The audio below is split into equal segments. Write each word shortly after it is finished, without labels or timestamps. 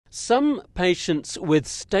Some patients with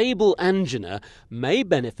stable angina may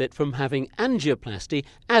benefit from having angioplasty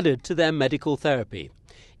added to their medical therapy,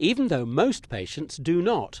 even though most patients do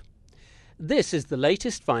not. This is the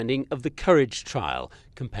latest finding of the COURAGE trial,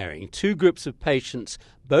 comparing two groups of patients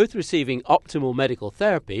both receiving optimal medical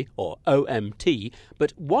therapy, or OMT,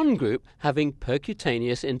 but one group having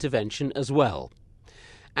percutaneous intervention as well.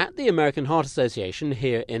 At the American Heart Association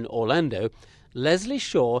here in Orlando, Leslee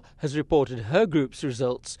Shaw has reported her group's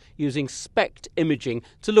results using SPECT imaging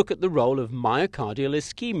to look at the role of myocardial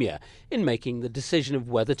ischemia in making the decision of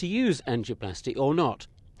whether to use angioplasty or not.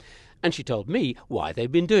 And she told me why they've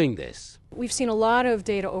been doing this. We've seen a lot of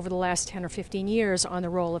data over the last 10 or 15 years on the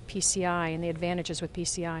role of PCI and the advantages with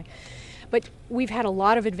PCI. But we've had a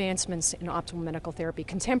lot of advancements in optimal medical therapy.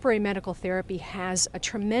 Contemporary medical therapy has a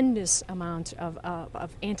tremendous amount of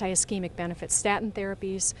anti-ischemic benefits. Statin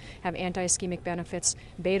therapies have anti-ischemic benefits.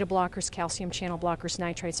 Beta blockers, calcium channel blockers,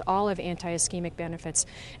 nitrates, all have anti-ischemic benefits.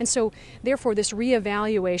 And so, therefore, this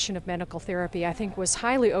reevaluation of medical therapy, I think, was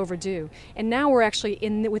highly overdue. And now we're actually,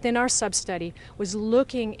 within our sub-study, was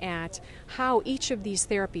looking at how each of these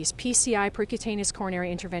therapies, PCI, percutaneous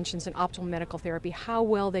coronary interventions, and optimal medical therapy, how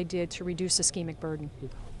well they did to reduce ischemic burden.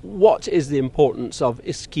 What is the importance of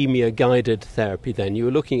ischemia-guided therapy then? You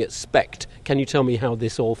were looking at SPECT. Can you tell me how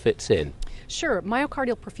this all fits in? Sure.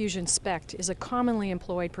 Myocardial perfusion SPECT is a commonly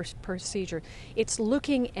employed procedure. It's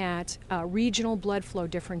looking at regional blood flow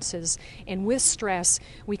differences, and with stress,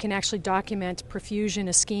 we can actually document perfusion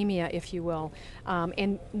ischemia, if you will.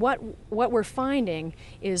 And what we're finding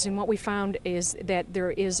is, and what we found is that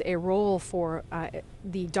there is a role for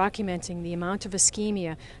the documenting the amount of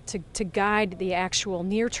ischemia to guide the actual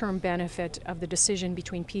near-term benefit of the decision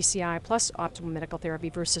between PCI plus optimal medical therapy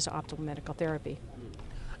versus optimal medical therapy.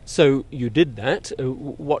 So you did that.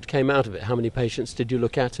 What came out of it? How many patients did you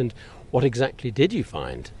look at, and what exactly did you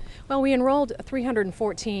find? Well, we enrolled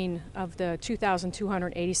 314 of the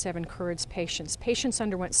 2,287 COURAGE patients. Patients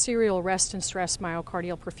underwent serial rest and stress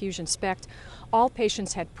myocardial perfusion SPECT. All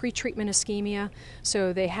patients had pretreatment ischemia,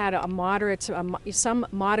 so they had a moderate, some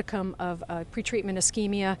modicum of pretreatment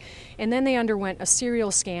ischemia, and then they underwent a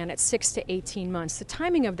serial scan at 6 to 18 months. The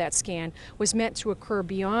timing of that scan was meant to occur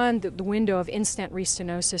beyond the window of in-stent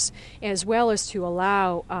restenosis, as well as to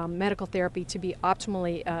allow medical therapy to be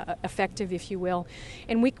optimally effective, if you will.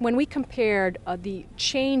 And when we compared the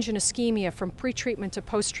change in ischemia from pretreatment to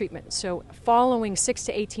post-treatment, so following 6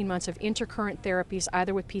 to 18 months of intercurrent therapies,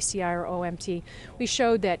 either with PCI or OMT, we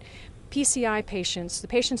showed that PCI patients, the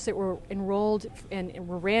patients that were enrolled and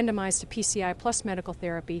were randomized to PCI plus medical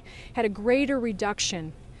therapy, had a greater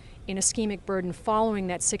reduction in ischemic burden following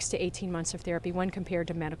that 6 to 18 months of therapy when compared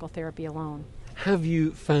to medical therapy alone. Have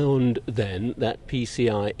you found then that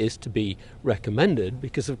PCI is to be recommended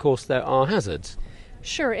because, of course, there are hazards?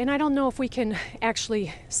 Sure, and I don't know if we can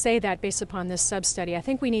actually say that based upon this sub-study. I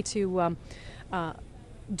think we need to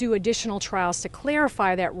do additional trials to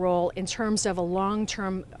clarify that role in terms of a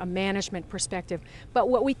long-term management perspective. But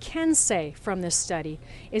what we can say from this study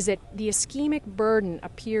is that the ischemic burden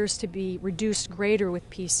appears to be reduced greater with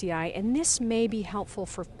PCI, and this may be helpful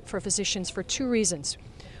for physicians for two reasons.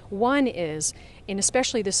 One is, and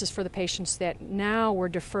especially this is for the patients that now were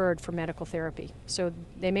deferred for medical therapy. So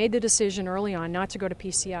they made the decision early on not to go to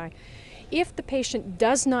PCI. If the patient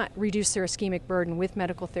does not reduce their ischemic burden with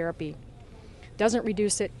medical therapy, doesn't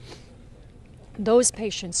reduce it, those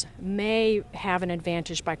patients may have an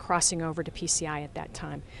advantage by crossing over to PCI at that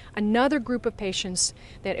time. Another group of patients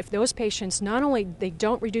that if those patients not only they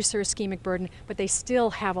don't reduce their ischemic burden, but they still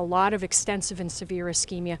have a lot of extensive and severe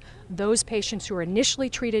ischemia, those patients who were initially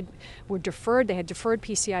treated were deferred, they had deferred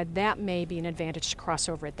PCI, that may be an advantage to cross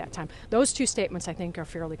over at that time. Those two statements I think are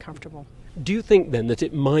fairly comfortable. Do you think then that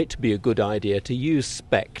it might be a good idea to use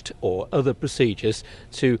SPECT or other procedures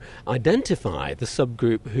to identify the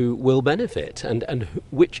subgroup who will benefit, and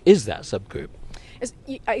which is that subgroup?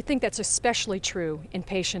 I think that's especially true in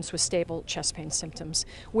patients with stable chest pain symptoms,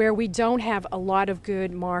 where we don't have a lot of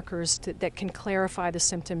good markers that can clarify the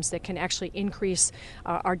symptoms, that can actually increase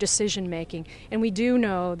our decision making. And we do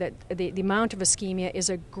know that the amount of ischemia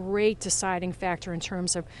is a great deciding factor in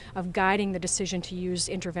terms of guiding the decision to use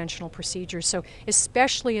interventional procedures. So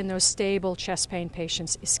especially in those stable chest pain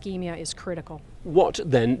patients, ischemia is critical. What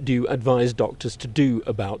then do you advise doctors to do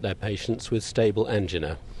about their patients with stable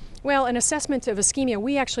angina? Well, an assessment of ischemia,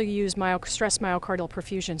 we actually use stress myocardial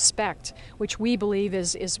perfusion, SPECT, which we believe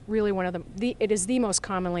is really one of it is the most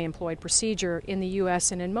commonly employed procedure in the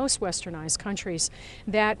U.S. and in most westernized countries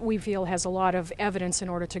that we feel has a lot of evidence in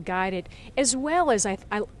order to guide it, as well as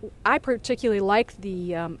I particularly like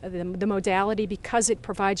the modality because it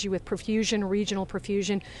provides you with perfusion, regional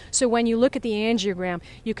perfusion. So when you look at the angiogram,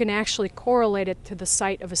 you can actually correlate it to the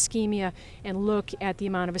site of ischemia and look at the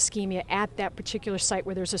amount of ischemia at that particular site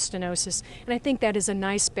where there's a stenosis. And I think that is a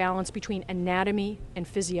nice balance between anatomy and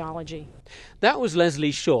physiology. That was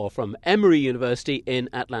Leslee Shaw from Emory University in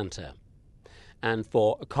Atlanta. And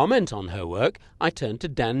for a comment on her work, I turned to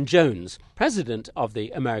Dan Jones, president of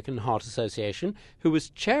the American Heart Association, who was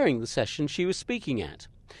chairing the session she was speaking at.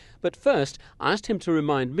 But first, I asked him to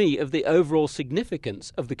remind me of the overall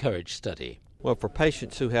significance of the COURAGE study. Well, for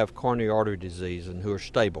patients who have coronary artery disease and who are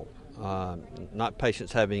stable, not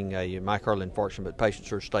patients having a myocardial infarction, but patients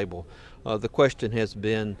who are stable, the question has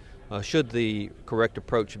been, should the correct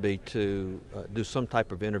approach be to do some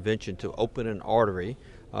type of intervention to open an artery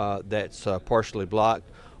that's partially blocked,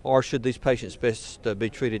 or should these patients best be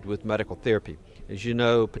treated with medical therapy? As you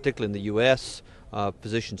know, particularly in the U.S.,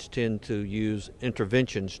 physicians tend to use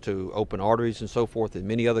interventions to open arteries and so forth. In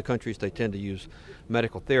many other countries, they tend to use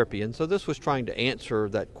medical therapy. And so this was trying to answer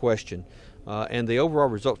that question. And the overall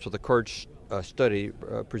results of the COURAGE study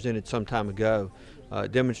presented some time ago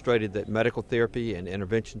demonstrated that medical therapy and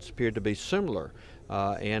interventions appeared to be similar.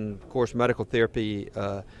 And, of course, medical therapy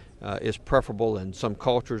is preferable in some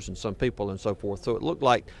cultures and some people and so forth. So it looked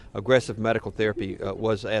like aggressive medical therapy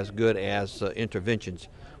was as good as interventions.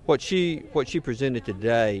 What she presented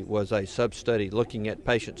today was a sub-study looking at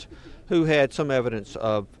patients who had some evidence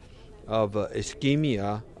of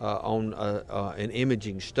ischemia on an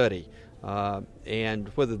imaging study, and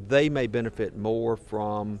whether they may benefit more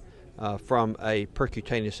from a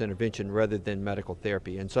percutaneous intervention rather than medical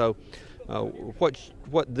therapy. And so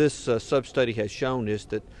what this sub-study has shown is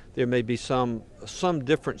that there may be some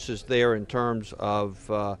differences there in terms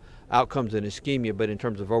of outcomes in ischemia, but in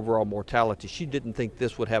terms of overall mortality, she didn't think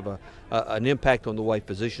this would have an impact on the way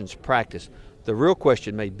physicians practice. The real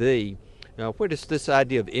question may be, where does this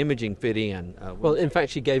idea of imaging fit in? Well, in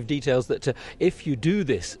fact, she gave details that if you do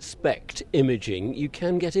this SPECT imaging, you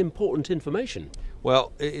can get important information.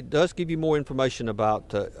 Well, it does give you more information about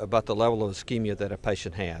the level of ischemia that a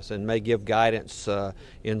patient has, and may give guidance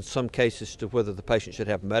in some cases to whether the patient should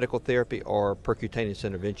have medical therapy or percutaneous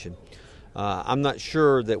intervention. I'm not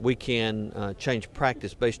sure that we can change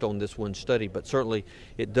practice based on this one study, but certainly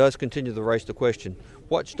it does continue to raise the question,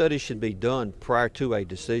 what studies should be done prior to a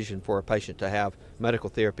decision for a patient to have medical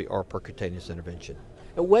therapy or percutaneous intervention?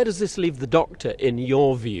 Where does this leave the doctor, in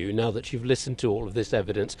your view, now that you've listened to all of this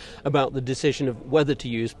evidence, about the decision of whether to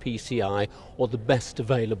use PCI or the best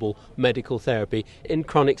available medical therapy in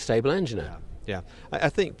chronic stable angina? Yeah, I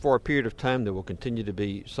think for a period of time there will continue to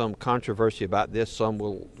be some controversy about this. Some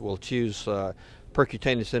will choose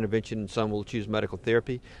percutaneous intervention and some will choose medical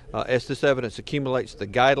therapy. As this evidence accumulates, the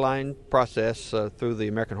guideline process through the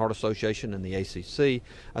American Heart Association and the ACC,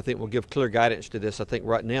 I think will give clear guidance to this. I think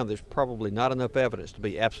right now there's probably not enough evidence to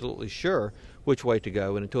be absolutely sure which way to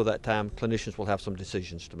go, and until that time, clinicians will have some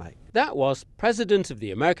decisions to make. That was President of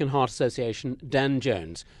the American Heart Association, Dan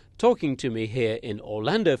Jones, talking to me here in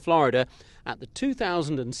Orlando, Florida, at the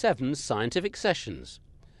 2007 Scientific Sessions.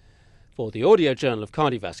 For the Audio Journal of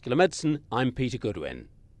Cardiovascular Medicine, I'm Peter Goodwin.